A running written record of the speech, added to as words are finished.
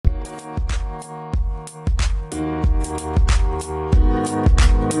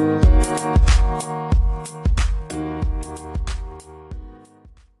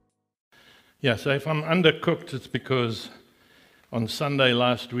Yeah, so if I'm undercooked, it's because on Sunday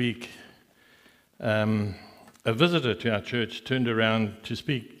last week, a visitor to our church turned around to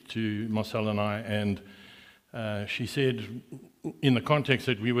speak to Marcel and I, and she said, in the context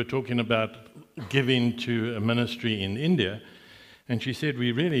that we were talking about giving to a ministry in India, and she said,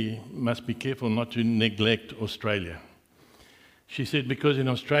 we really must be careful not to neglect Australia. She said, because in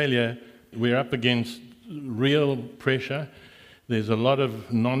Australia, we're up against real pressure. There's a lot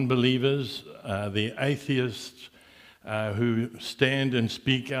of non-believers, the atheists who stand and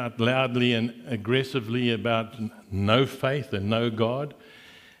speak out loudly and aggressively about no faith and no God,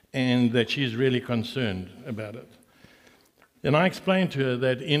 and that she's really concerned about it. And I explained to her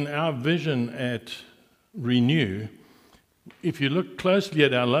that in our vision at Renew, if you look closely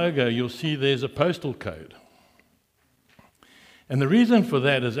at our logo, you'll see there's a postal code. And the reason for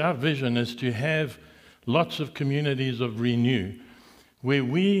that is our vision is to have lots of communities of Renew, where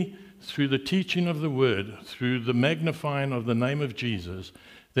we, through the teaching of the Word, through the magnifying of the name of Jesus,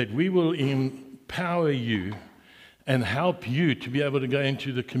 that we will empower you and help you to be able to go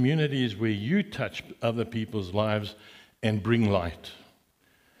into the communities where you touch other people's lives and bring light.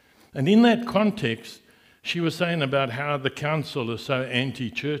 And in that context, she was saying about how the council is so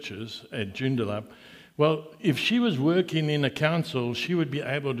anti-churches at Joondalup. Well, if she was working in a council, she would be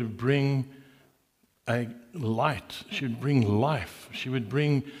able to bring a light. She would bring life. She would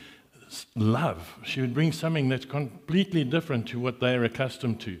bring love. She would bring something that's completely different to what they are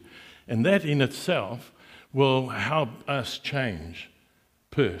accustomed to. And that in itself will help us change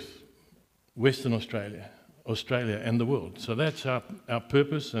Perth, Western Australia, and the world. So that's our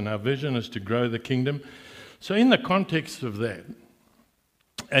purpose, and our vision is to grow the kingdom. So in the context of that,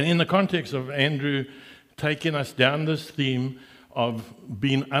 and in the context of Andrew taking us down this theme of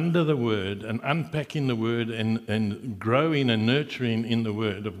being under the Word and unpacking the Word and growing and nurturing in the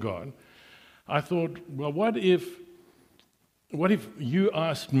Word of God, I thought, well, what if you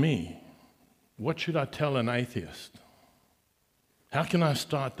asked me, what should I tell an atheist? How can I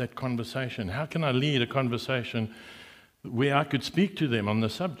start that conversation? How can I lead a conversation where I could speak to them on the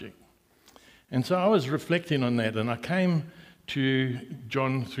subject? And so I was reflecting on that, and I came to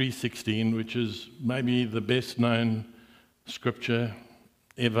John 3:16, which is maybe the best known scripture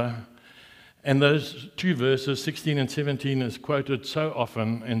ever. And those two verses, 16 and 17, is quoted so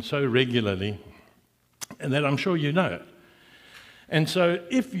often and so regularly, and that I'm sure you know it. And so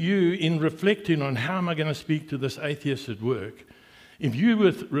if you, in reflecting on how am I going to speak to this atheist at work, if you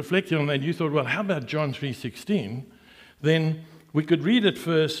were reflecting on that, you thought, well, how about John 3:16? Then we could read it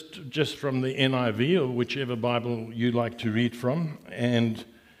first just from the NIV or whichever Bible you like to read from, and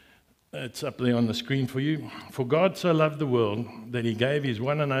it's up there on the screen for you. For God so loved the world that he gave his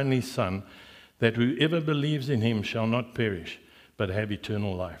one and only Son, that whoever believes in him shall not perish, but have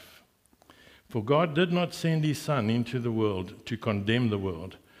eternal life. For God did not send his Son into the world to condemn the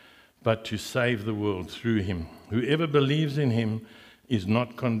world, but to save the world through him. Whoever believes in him is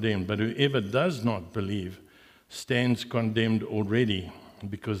not condemned, but whoever does not believe stands condemned already,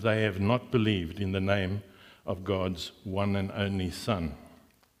 because they have not believed in the name of God's one and only Son.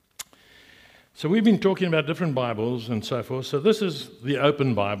 So we've been talking about different Bibles and so forth. So this is the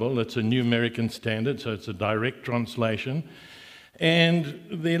Open Bible. It's a New American Standard, so it's a direct translation. And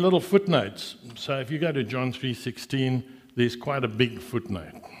there are little footnotes. So if you go to John 3:16, there's quite a big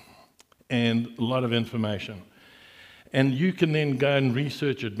footnote and a lot of information. And you can then go and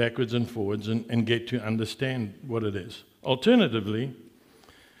research it backwards and forwards and get to understand what it is. Alternatively,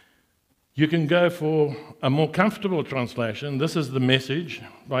 you can go for a more comfortable translation. This is The Message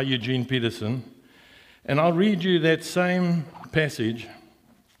by Eugene Peterson. And I'll read you that same passage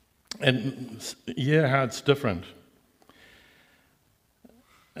and hear how it's different,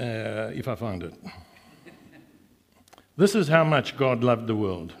 if I find it. This is how much God loved the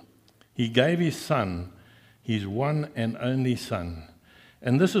world. He gave his Son, his one and only Son.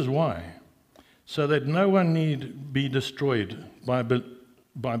 And this is why, so that no one need be destroyed by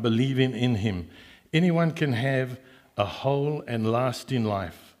believing in him. Anyone can have a whole and lasting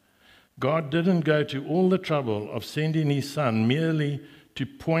life. God didn't go to all the trouble of sending his Son merely to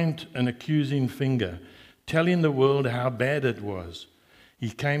point an accusing finger, telling the world how bad it was.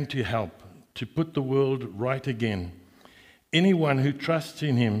 He came to help, to put the world right again. Anyone who trusts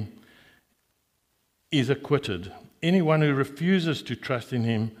in him is acquitted. Anyone who refuses to trust in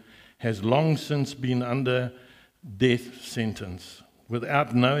him has long since been under death sentence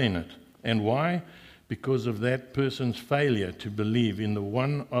without knowing it. And why? Because of that person's failure to believe in the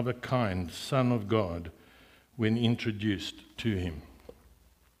one-of-a-kind Son of God when introduced to him.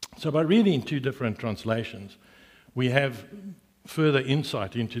 So by reading two different translations, we have further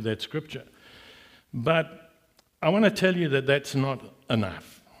insight into that scripture. But I want to tell you that that's not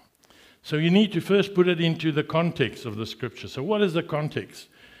enough. So you need to first put it into the context of the scripture. So what is the context?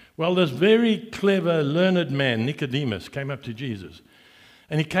 Well, this very clever, learned man, Nicodemus, came up to Jesus.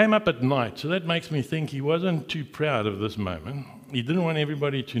 And he came up at night, so that makes me think he wasn't too proud of this moment. He didn't want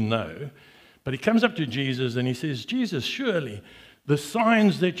everybody to know. But he comes up to Jesus and he says, Jesus, surely the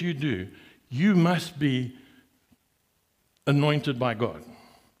signs that you do, you must be anointed by God.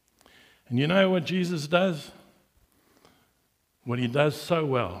 And you know what Jesus does? What he does so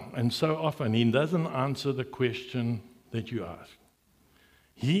well and so often, he doesn't answer the question that you ask.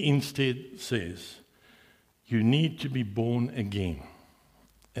 He instead says, you need to be born again.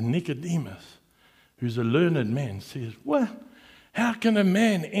 And Nicodemus, who's a learned man, says, well, how can a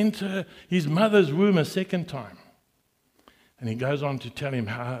man enter his mother's womb a second time? And he goes on to tell him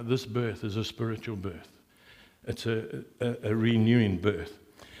how this birth is a spiritual birth. It's a renewing birth.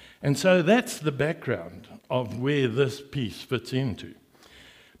 And so that's the background of where this piece fits into.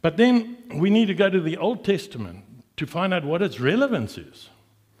 But then we need to go to the Old Testament to find out what its relevance is.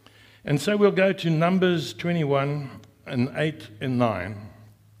 And so we'll go to Numbers 21 and 8 and 9.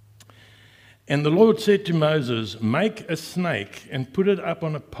 And the Lord said to Moses, make a snake and put it up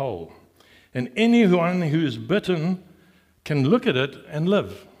on a pole, and anyone who is bitten can look at it and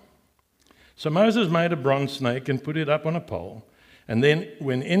live. So Moses made a bronze snake and put it up on a pole, and then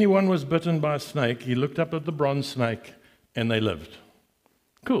when anyone was bitten by a snake, he looked up at the bronze snake and they lived.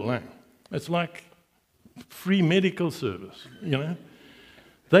 Cool, eh? It's like free medical service, you know.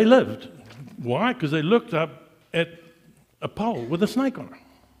 They lived. Why? Because they looked up at a pole with a snake on it.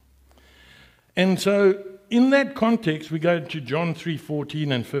 And so in that context, we go to John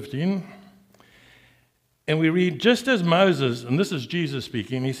 3:14 and 15, and we read, just as Moses, and this is Jesus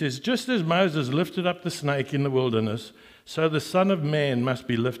speaking, he says, just as Moses lifted up the snake in the wilderness, so the Son of Man must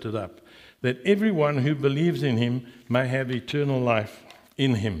be lifted up, that everyone who believes in him may have eternal life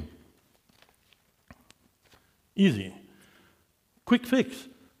in him. Easy. Quick fix.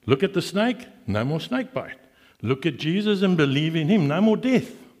 Look at the snake, no more snake bite. Look at Jesus and believe in him, no more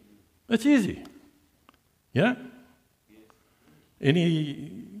death. It's easy. Yeah?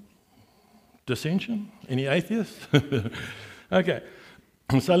 Any dissension? Any atheists? Okay.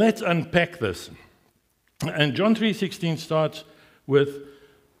 So let's unpack this. And John 3:16 starts with,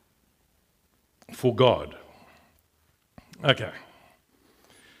 for God. Okay.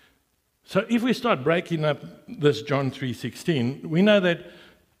 So if we start breaking up this John 3:16, we know that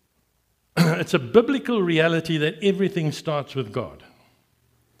it's a biblical reality that everything starts with God.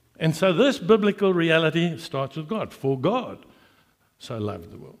 And so this biblical reality starts with God. For God so loved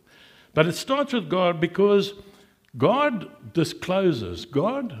the world. But it starts with God because God discloses,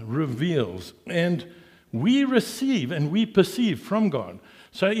 God reveals, and we receive and we perceive from God.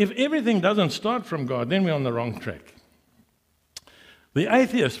 So if everything doesn't start from God, then we're on the wrong track. The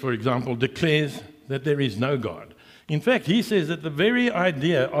atheist, for example, declares that there is no God. In fact, he says that the very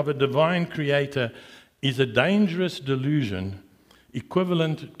idea of a divine creator is a dangerous delusion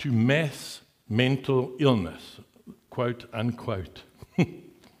equivalent to mass mental illness, quote unquote.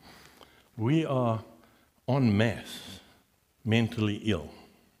 We are en masse mentally ill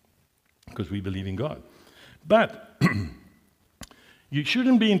because we believe in God. But you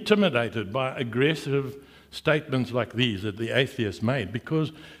shouldn't be intimidated by aggressive statements like these that the atheists made,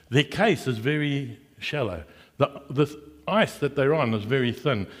 because their case is very shallow. The ice that they're on is very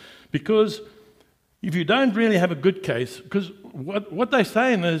thin. Because if you don't really have a good case, because what they're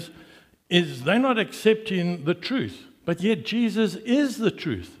saying is they're not accepting the truth, but yet Jesus is the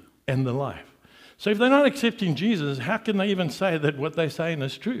truth and the life. So if they're not accepting Jesus, how can they even say that what they're saying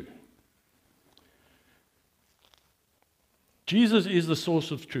is true? Jesus is the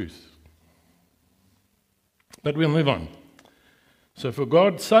source of truth. But we'll move on. So for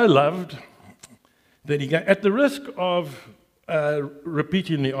God so loved that he gave, at the risk of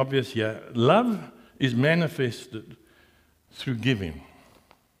repeating the obvious here, love is manifested through giving.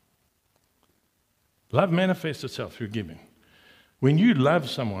 Love manifests itself through giving. When you love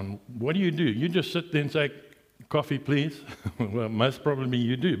someone, what do? You just sit there and say, coffee please? Well, most probably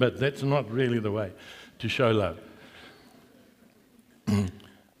you do, but that's not really the way to show love.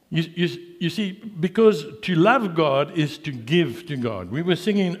 You see, because to love God is to give to God. We were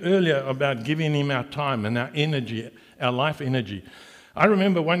singing earlier about giving him our time and our energy, our life energy. I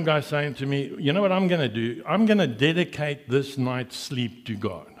remember one guy saying to me, you know what I'm going to do? I'm going to dedicate this night's sleep to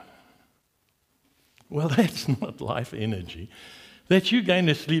God. Well, that's not life energy. That's you going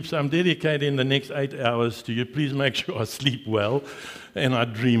to sleep, so I'm dedicating the next 8 hours to you. Please make sure I sleep well and I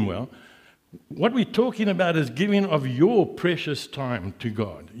dream well. What we're talking about is giving of your precious time to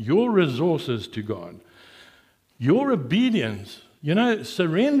God, your resources to God, your obedience. You know,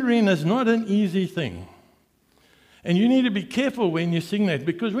 surrendering is not an easy thing. And you need to be careful when you sing that,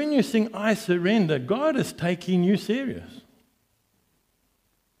 because when you sing, I surrender, God is taking you serious.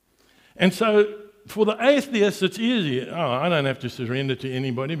 And so for the atheist, it's easy. Oh, I don't have to surrender to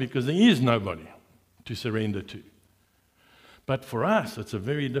anybody because there is nobody to surrender to. But for us, it's a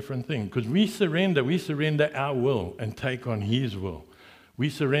very different thing, because we surrender our will and take on His will. We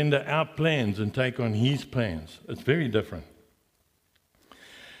surrender our plans and take on His plans. It's very different.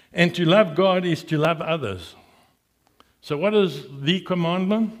 And to love God is to love others. So what is the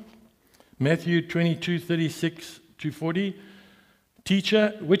commandment? Matthew 22:36-40.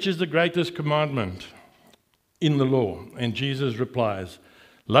 Teacher, which is the greatest commandment in the law? And Jesus replies,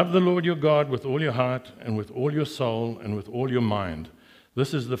 love the Lord your God with all your heart and with all your soul and with all your mind.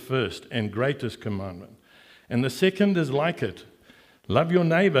 This is the first and greatest commandment. And the second is like it. Love your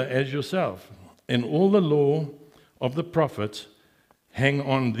neighbor as yourself. And all the law of the prophets hang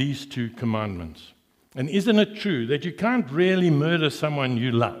on these two commandments. And isn't it true that you can't really murder someone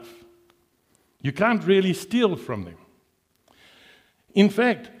you love? You can't really steal from them. In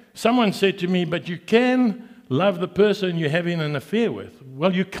fact, someone said to me, but you can love the person you're having an affair with.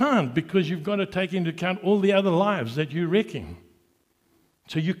 Well, you can't, because you've got to take into account all the other lives that you're wrecking.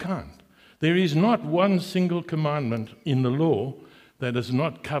 So you can't. There is not one single commandment in the law that is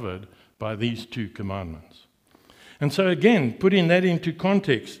not covered by these two commandments. And so again, putting that into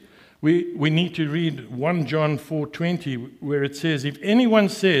context, we need to read 1 John 4:20, where it says, if anyone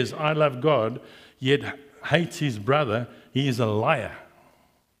says, I love God, yet hates his brother, he is a liar.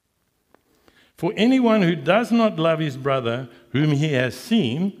 For anyone who does not love his brother whom he has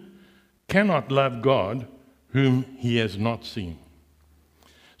seen cannot love God whom he has not seen.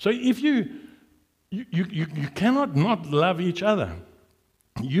 So if you cannot not love each other.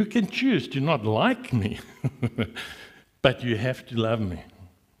 You can choose to not like me, but you have to love me.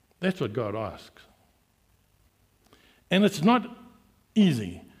 That's what God asks. And it's not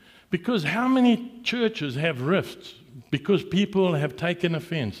easy, because how many churches have rifts because people have taken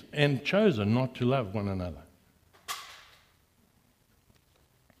offense and chosen not to love one another?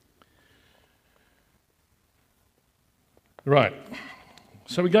 Right.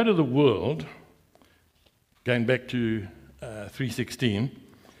 So we go to the world, going back to 3:16,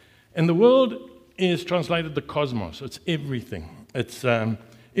 and the world is translated the cosmos. It's everything. It's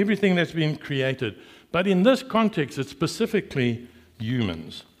everything that's been created. But in this context, it's specifically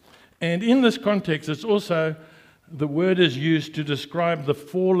humans. And in this context, it's also, the word is used to describe the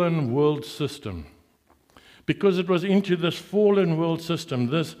fallen world system. Because it was into this fallen world system,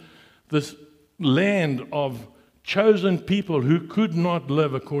 this land of chosen people who could not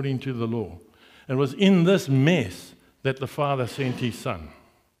live according to the law. It was in this mess that the Father sent His Son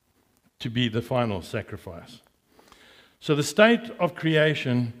to be the final sacrifice. So the state of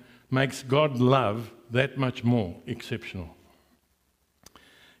creation makes God's love that much more exceptional.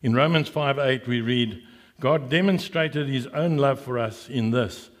 In Romans 5:8 we read, God demonstrated His own love for us in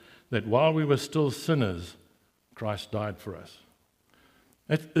this, that while we were still sinners, Christ died for us.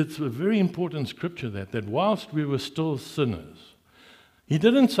 It's a very important scripture that whilst we were still sinners, He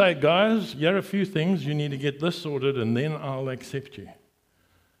didn't say, guys, here are a few things, you need to get this sorted and then I'll accept you.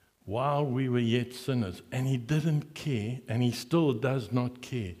 While we were yet sinners. And He didn't care, and He still does not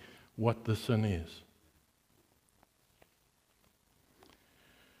care what the sin is.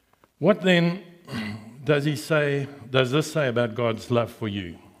 What then does this say about God's love for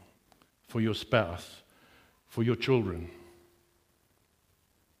you, for your spouse, for your children?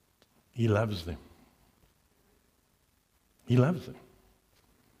 He loves them. He loves them.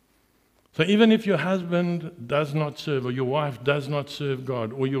 So even if your husband does not serve, or your wife does not serve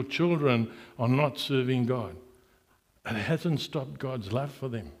God, or your children are not serving God, it hasn't stopped God's love for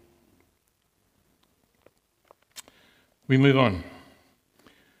them. We move on.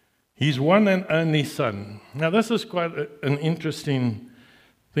 His one and only Son. Now this is quite an interesting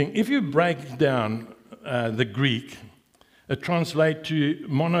thing. If you break down the Greek, it translates to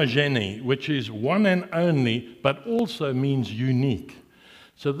monogeny, which is one and only, but also means unique.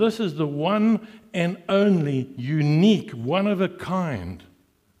 So this is the one and only, unique, one-of-a-kind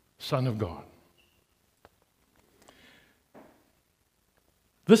Son of God.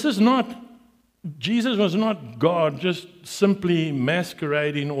 Jesus was not God just simply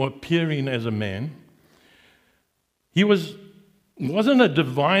masquerading or appearing as a man. He wasn't a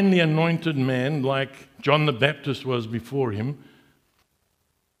divinely anointed man like John the Baptist was before Him.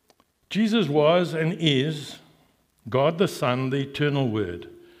 Jesus was and is God the Son, the eternal Word,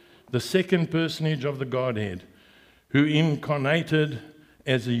 the second personage of the Godhead, who incarnated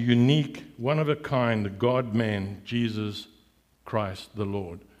as a unique, one-of-a-kind God-man, Jesus Christ the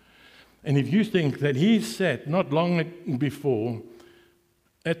Lord. And if you think that he sat not long before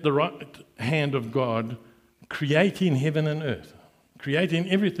at the right hand of God, creating heaven and earth, creating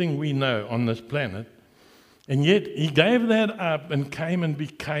everything we know on this planet, and yet he gave that up and came and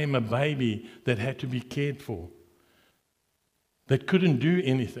became a baby that had to be cared for, that couldn't do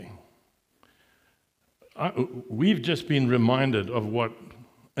anything. We've just been reminded of what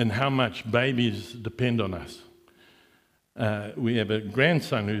and how much babies depend on us. We have a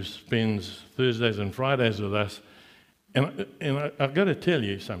grandson who spends Thursdays and Fridays with us, and I've got to tell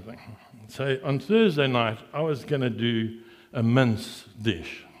you something. So on Thursday night, I was going to do a mince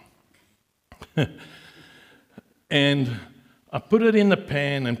dish. And I put it in the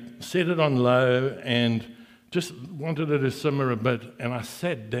pan and set it on low and just wanted it to simmer a bit, and I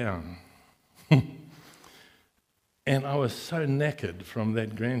sat down. And I was so knackered from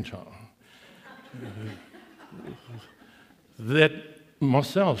that grandchild that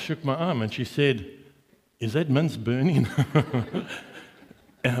Marcel shook my arm and she said, "Is that mince burning?"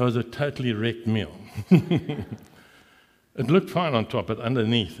 And it was a totally wrecked meal. It looked fine on top, but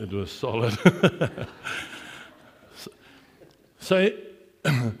underneath it was solid.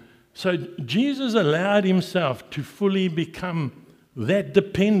 So Jesus allowed himself to fully become that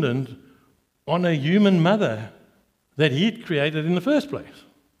dependent on a human mother that he'd created in the first place.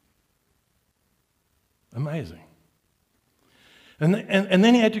 Amazing. And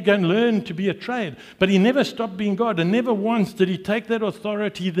then he had to go and learn to be a trade. But he never stopped being God, and never once did he take that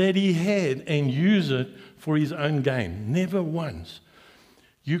authority that he had and use it for his own gain. Never once.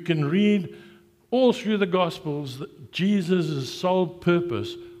 You can read all through the Gospels that Jesus' sole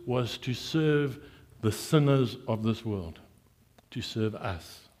purpose was to serve the sinners of this world, to serve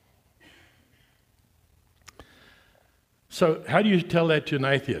us. So how do you tell that to an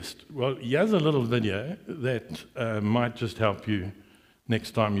atheist? Well, here's a little video that might just help you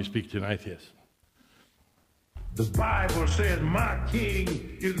next time you speak to an atheist. The Bible says, "My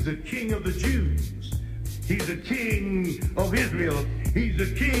king is the king of the Jews. He's the king of Israel. He's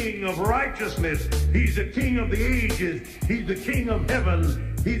the king of righteousness. He's the king of the ages. He's the king of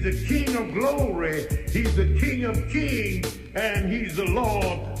heaven. He's the king of glory. He's the king of kings. And he's the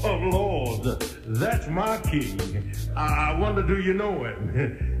Lord of lords." That's my king. I wonder, do you know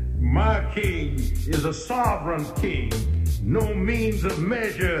him? My king is a sovereign king. No means of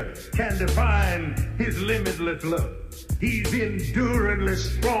measure can define his limitless love. He's enduringly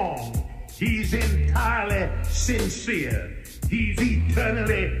strong. He's entirely sincere. He's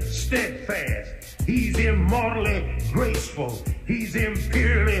eternally steadfast. He's immortally graceful. He's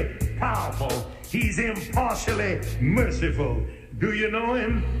imperially powerful. He's impartially merciful. Do you know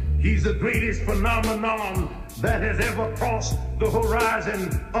him? He's the greatest phenomenon that has ever crossed the horizon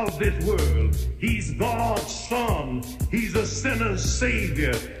of this world. He's God's Son. He's a sinner's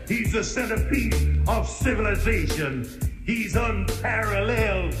Savior. He's the centerpiece of civilization. He's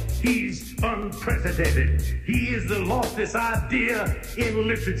unparalleled. He's unprecedented. He is the loftiest idea in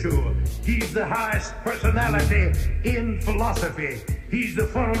literature. He's the highest personality in philosophy. He's the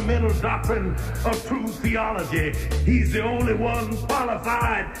fundamental doctrine of true theology. He's the only one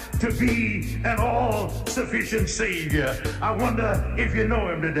qualified to be an all-sufficient Savior. I wonder if you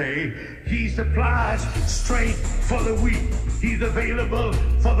know him today. He supplies strength for the weak. He's available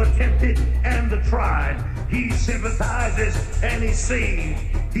for the tempted and the tried. He sympathizes and he saves.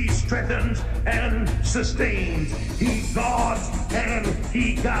 He strengthens and sustains. He guards and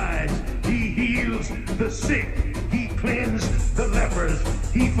he guides. He heals the sick. He cleanses the lepers.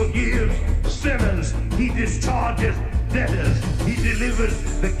 He forgives sinners. He discharges debtors. He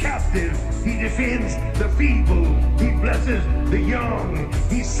delivers the captive. He defends the feeble. He blesses the young.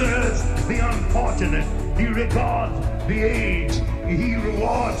 He serves the unfortunate. He regards the aged. He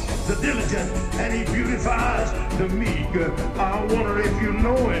rewards the diligent, and he beautifies the meek. I wonder if you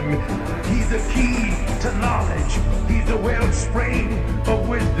know him. He's the key to knowledge. He's the wellspring of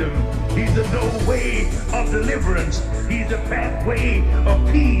wisdom. He's the doorway of deliverance. He's the pathway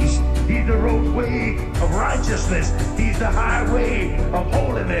of peace. He's the roadway of righteousness. He's the highway of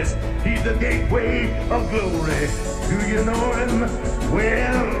holiness. He's the gateway of glory. Do you know him?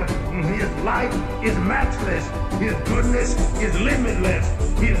 Well, his life is matchless. His goodness is limitless.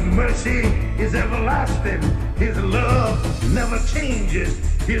 His mercy is everlasting. His love never changes.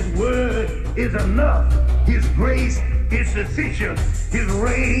 His word is enough. His grace is sufficient. His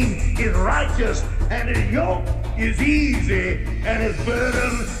reign is righteous. And his yoke is easy. And his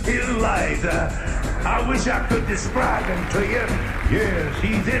burden is light. I wish I could describe him to you. Yes,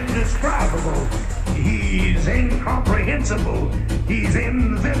 he's indescribable. He's incomprehensible. He's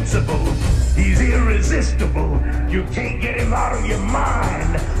invincible. He's irresistible. You can't get him out of your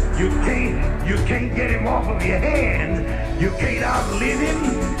mind. You can't get him off of your hand. You can't outlive him,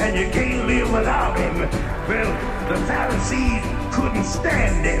 and you can't live without him. Well, the Pharisees couldn't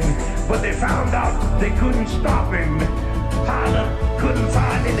stand him, but they found out they couldn't stop him. Pilate couldn't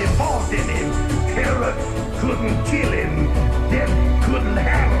find any fault in him. Herod couldn't kill him. Death couldn't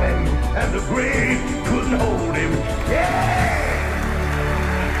handle him, and the grave couldn't hold him. Yeah!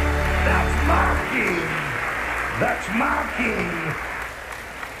 That's my king. That's my king.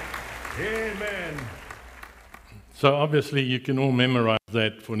 Amen. So obviously you can all memorize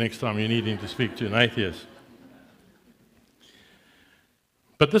that for next time you're needing to speak to an atheist.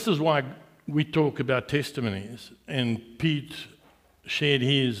 But this is why we talk about testimonies. And Pete shared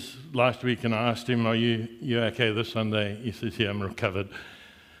his last week, and I asked him, are you okay this Sunday? He says, yeah, I'm recovered.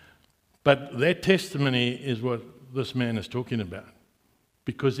 But that testimony is what this man is talking about.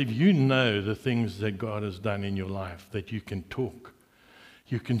 Because if you know the things that God has done in your life, that you can talk,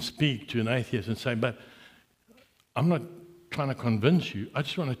 you can speak to an atheist and say, but I'm not trying to convince you. I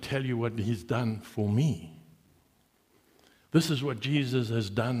just want to tell you what he's done for me. This is what Jesus has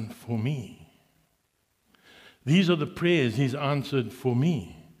done for me. These are the prayers he's answered for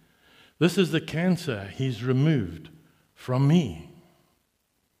me. This is the cancer he's removed from me.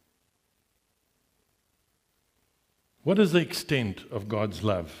 What is the extent of God's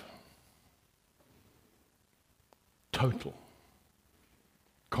love? Total.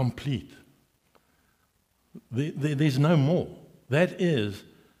 Complete. There's no more. That is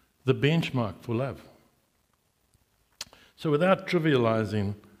the benchmark for love. So without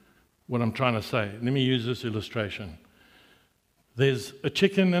trivializing what I'm trying to say, let me use this illustration. There's a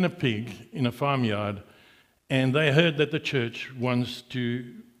chicken and a pig in a farmyard, and they heard that the church wants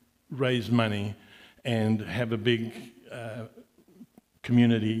to raise money and have a big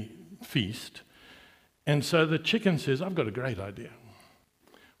community feast. And so the chicken says, I've got a great idea.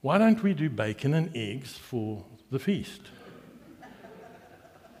 Why don't we do bacon and eggs for the feast?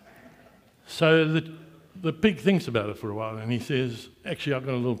 So the pig thinks about it for a while, and he says, actually, I've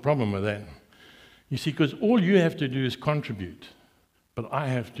got a little problem with that. You see, because all you have to do is contribute, but I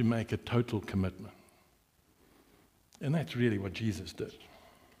have to make a total commitment. And that's really what Jesus did.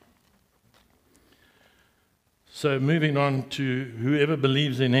 So moving on to whoever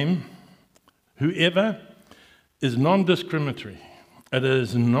believes in him, whoever is non-discriminatory. It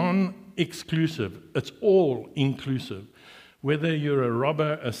is non-exclusive. It's all inclusive. Whether you're a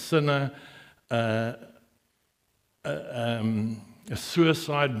robber, a sinner, a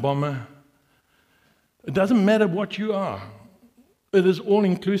suicide bomber, it doesn't matter what you are. It is all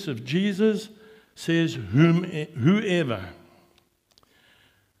inclusive. Jesus says whoever.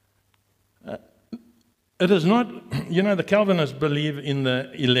 It is not, you know, the Calvinists believe in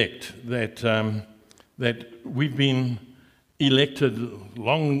the elect, that we've been elected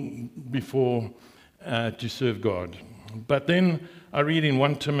long before to serve God. But then I read in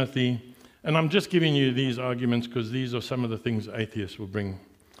 1 Timothy, and I'm just giving you these arguments because these are some of the things atheists will bring.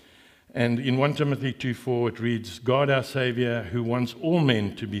 And in 1 Timothy 2:4 it reads, God our Savior, who wants all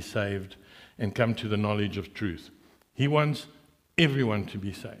men to be saved and come to the knowledge of truth. He wants everyone to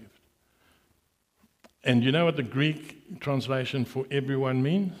be saved. And you know what the Greek translation for everyone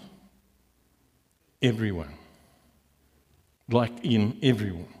means? Everyone. Like in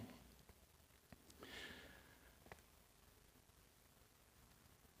everyone.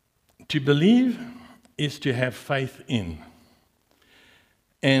 To believe is to have faith in,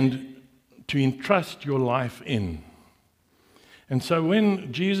 and to entrust your life in. And so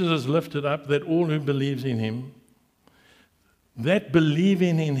when Jesus is lifted up, that all who believes in him, that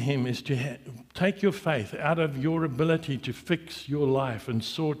believing in him is to take your faith out of your ability to fix your life and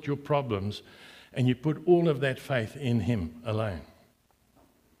sort your problems, and you put all of that faith in him alone.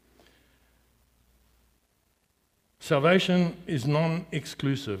 Salvation is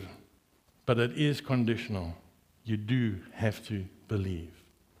non-exclusive, but it is conditional. You do have to believe.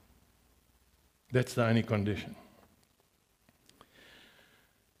 That's the only condition.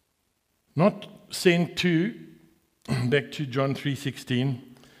 Not sent to, back to John 3:16,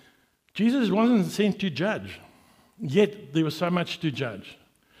 Jesus wasn't sent to judge, yet there was so much to judge.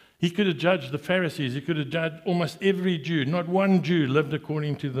 He could have judged the Pharisees, he could have judged almost every Jew. Not one Jew lived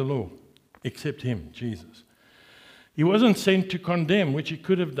according to the law, except him, Jesus. He wasn't sent to condemn, which he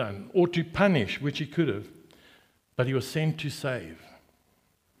could have done, or to punish, which he could have, but he was sent to save.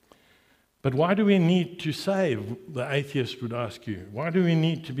 But why do we need to save, the atheist would ask you? Why do we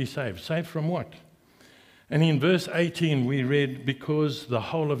need to be saved? Saved from what? And in verse 18 we read, because the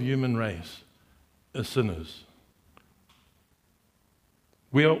whole of human race are sinners.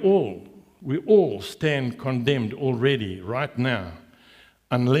 We all stand condemned already, right now,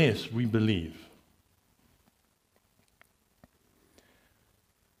 unless we believe.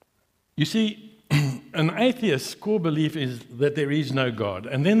 You see, an atheist's core belief is that there is no God.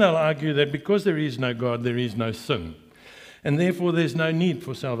 And then they'll argue that because there is no God, there is no sin. And therefore, there's no need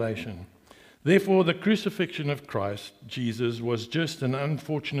for salvation. Therefore, the crucifixion of Christ, Jesus, was just an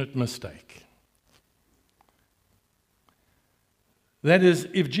unfortunate mistake. That is,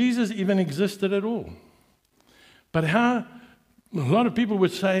 if Jesus even existed at all. But a lot of people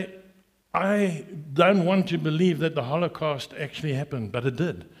would say, I don't want to believe that the Holocaust actually happened, but it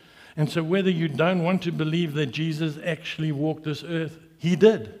did. And so whether you don't want to believe that Jesus actually walked this earth, he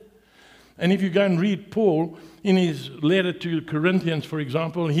did. And if you go and read Paul in his letter to Corinthians, for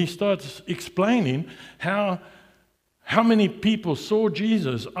example, he starts explaining how many people saw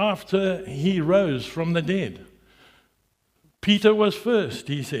Jesus after he rose from the dead. Peter was first,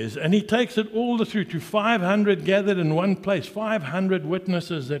 he says, and he takes it all the through to 500 gathered in one place, 500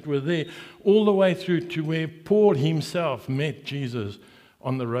 witnesses that were there, all the way through to where Paul himself met Jesus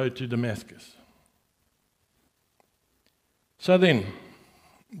on the road to Damascus. So then,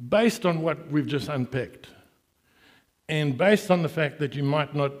 based on what we've just unpacked, and based on the fact that you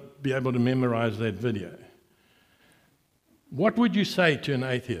might not be able to memorize that video, what would you say to an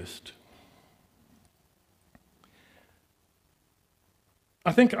atheist?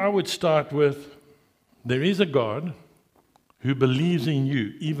 I think I would start with, there is a God who believes in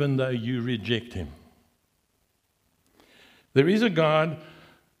you even though you reject him. There is a God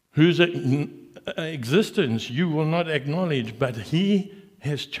whose existence you will not acknowledge, but he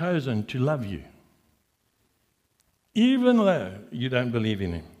has chosen to love you. Even though you don't believe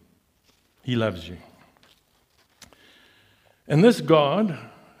in him, he loves you. And this God,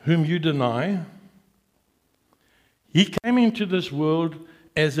 whom you deny, he came into this world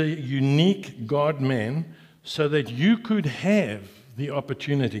as a unique God-man so that you could have the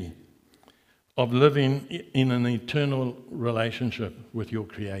opportunity of living in an eternal relationship with your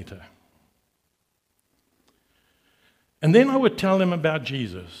Creator. And then I would tell them about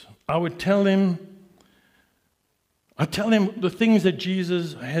Jesus. I tell them the things that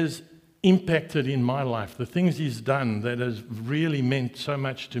Jesus has impacted in my life, the things he's done that has really meant so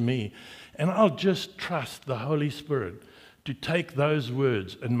much to me. And I'll just trust the Holy Spirit to take those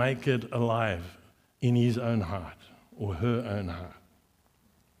words and make it alive in his own heart or her own heart.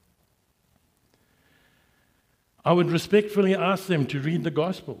 I would respectfully ask them to read the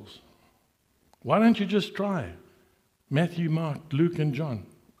Gospels. Why don't you just try Matthew, Mark, Luke, and John?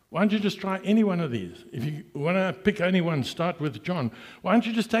 Why don't you just try any one of these? If you want to pick only one, start with John. Why don't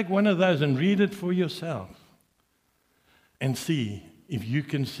you just take one of those and read it for yourself and see if you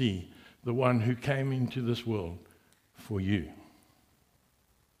can see the one who came into this world for you.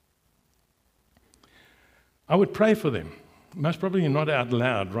 I would pray for them. Most probably not out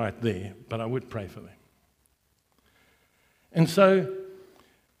loud right there, but I would pray for them. And so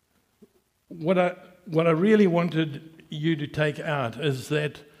what I really wanted you to take out is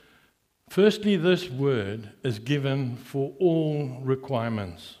that, firstly, this word is given for all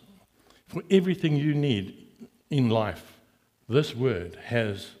requirements, for everything you need in life. This word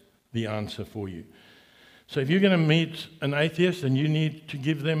has the answer for you. So if you're going to meet an atheist and you need to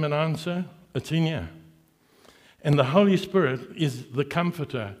give them an answer, it's in here. And the Holy Spirit is the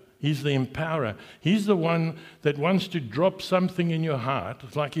comforter. He's the empowerer. He's the one that wants to drop something in your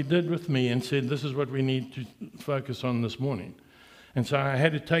heart, like he did with me, and said, this is what we need to focus on this morning. And so I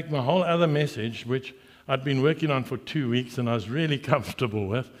had to take my whole other message, which I'd been working on for 2 weeks and I was really comfortable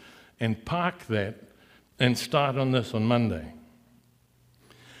with, and park that and start on this on Monday.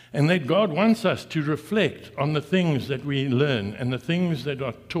 And that God wants us to reflect on the things that we learn and the things that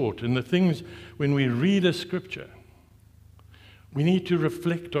are taught and the things when we read a scripture. We need to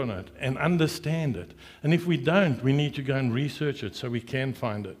reflect on it and understand it. And if we don't, we need to go and research it so we can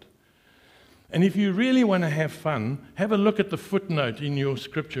find it. And if you really want to have fun, have a look at the footnote in your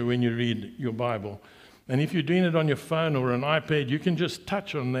scripture when you read your Bible. And if you're doing it on your phone or an iPad, you can just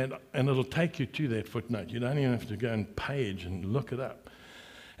touch on that and it'll take you to that footnote. You don't even have to go and page and look it up.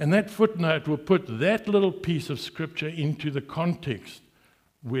 And that footnote will put that little piece of scripture into the context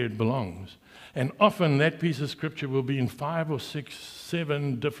where it belongs. And often that piece of scripture will be in 5 or 6,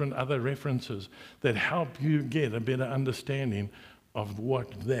 7 different other references that help you get a better understanding of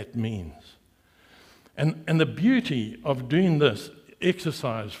what that means. And the beauty of doing this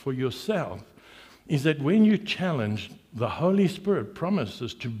exercise for yourself is that when you challenge, the Holy Spirit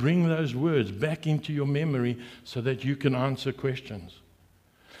promises to bring those words back into your memory so that you can answer questions.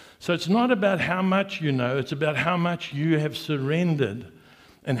 So it's not about how much you know, it's about how much you have surrendered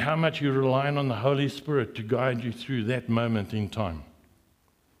and how much you're relying on the Holy Spirit to guide you through that moment in time.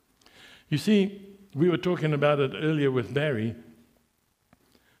 You see, we were talking about it earlier with Barry.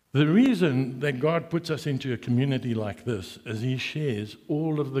 The reason that God puts us into a community like this is He shares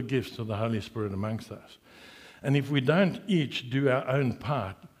all of the gifts of the Holy Spirit amongst us. And if we don't each do our own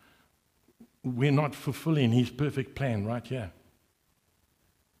part, we're not fulfilling His perfect plan right here.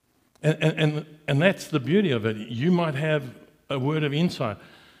 And that's the beauty of it. You might have a word of insight.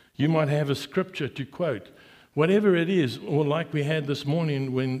 You might have a scripture to quote. Whatever it is, or like we had this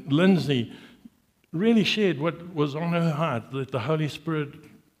morning when Lindsay really shared what was on her heart that the Holy Spirit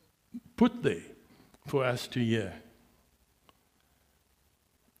put there for us to hear.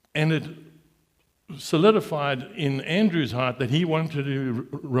 And it solidified in Andrew's heart that he wanted to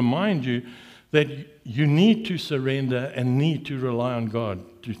remind you that you need to surrender and need to rely on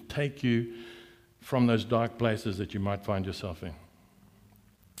God to take you from those dark places that you might find yourself in.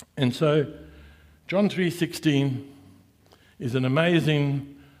 And so, John 3:16 is an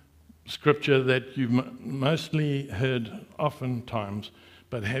amazing scripture that you've mostly heard oftentimes,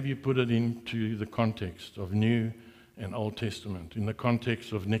 but have you put it into the context of New and Old Testament, in the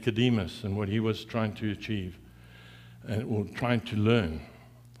context of Nicodemus and what he was trying to achieve, or trying to learn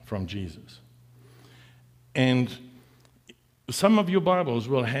from Jesus? And some of your Bibles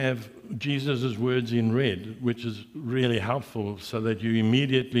will have Jesus' words in red, which is really helpful so that you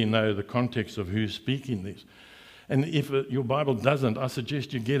immediately know the context of who's speaking this. And if your Bible doesn't, I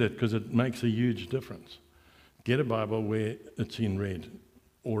suggest you get it because it makes a huge difference. Get a Bible where it's in red,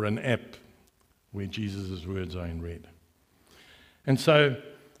 or an app where Jesus' words are in red. And so,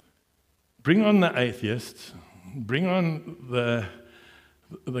 bring on the atheists, bring on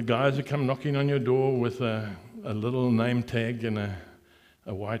the guys who come knocking on your door with a little name tag and a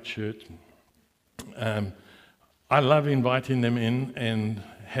white shirt. I love inviting them in and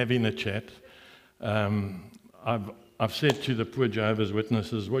having a chat. I've said to the poor Jehovah's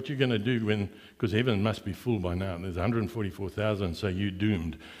Witnesses, what you're going to do because heaven must be full by now, there's 144,000, so you're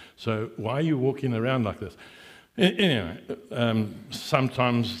doomed. So why are you walking around like this? Anyway,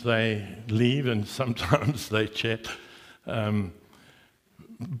 sometimes they leave and sometimes they chat.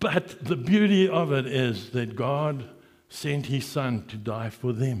 But the beauty of it is that God sent His Son to die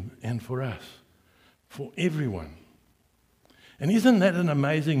for them and for us, for everyone. And isn't that an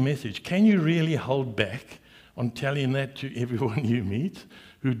amazing message? Can you really hold back on telling that to everyone you meet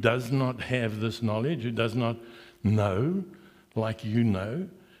who does not have this knowledge, who does not know, like you know,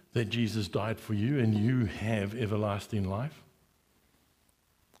 that Jesus died for you and you have everlasting life?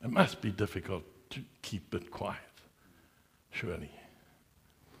 It must be difficult to keep it quiet, surely.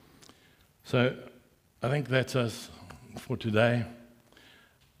 So I think that's us for today.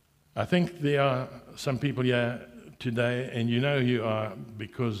 I think there are some people here today, and you know you are,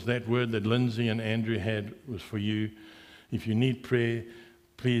 because that word that Lindsay and Andrew had was for you. If you need prayer,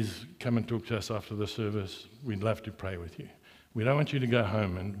 please come and talk to us after the service. We'd love to pray with you. We don't want you to go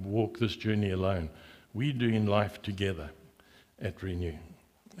home and walk this journey alone. We're doing life together at Renew,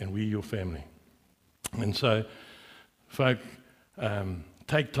 and we're your family. And so, folk,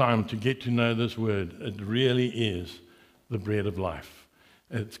 take time to get to know this word. It really is the bread of life.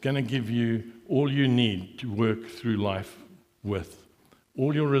 It's going to give you all you need to work through life with.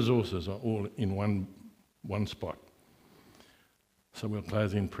 All your resources are all in one spot. So we'll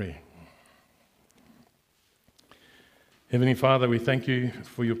close in prayer. Heavenly Father, we thank you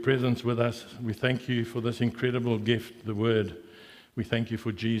for your presence with us. We thank you for this incredible gift, the Word. We thank you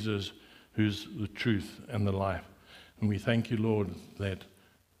for Jesus, who's the truth and the life. And we thank you, Lord, that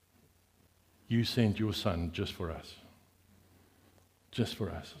you sent your Son just for us. Just for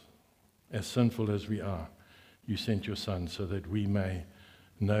us. As sinful as we are, you sent your Son so that we may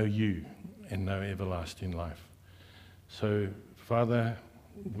know you and know everlasting life. So, Father,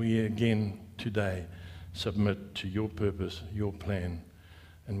 we again today submit to your purpose, your plan,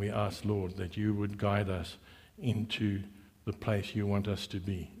 and we ask, Lord, that you would guide us into the place you want us to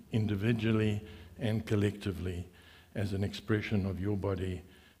be, individually and collectively, as an expression of your body,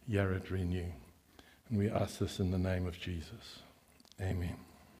 here at Renew. And we ask this in the name of Jesus. Amen.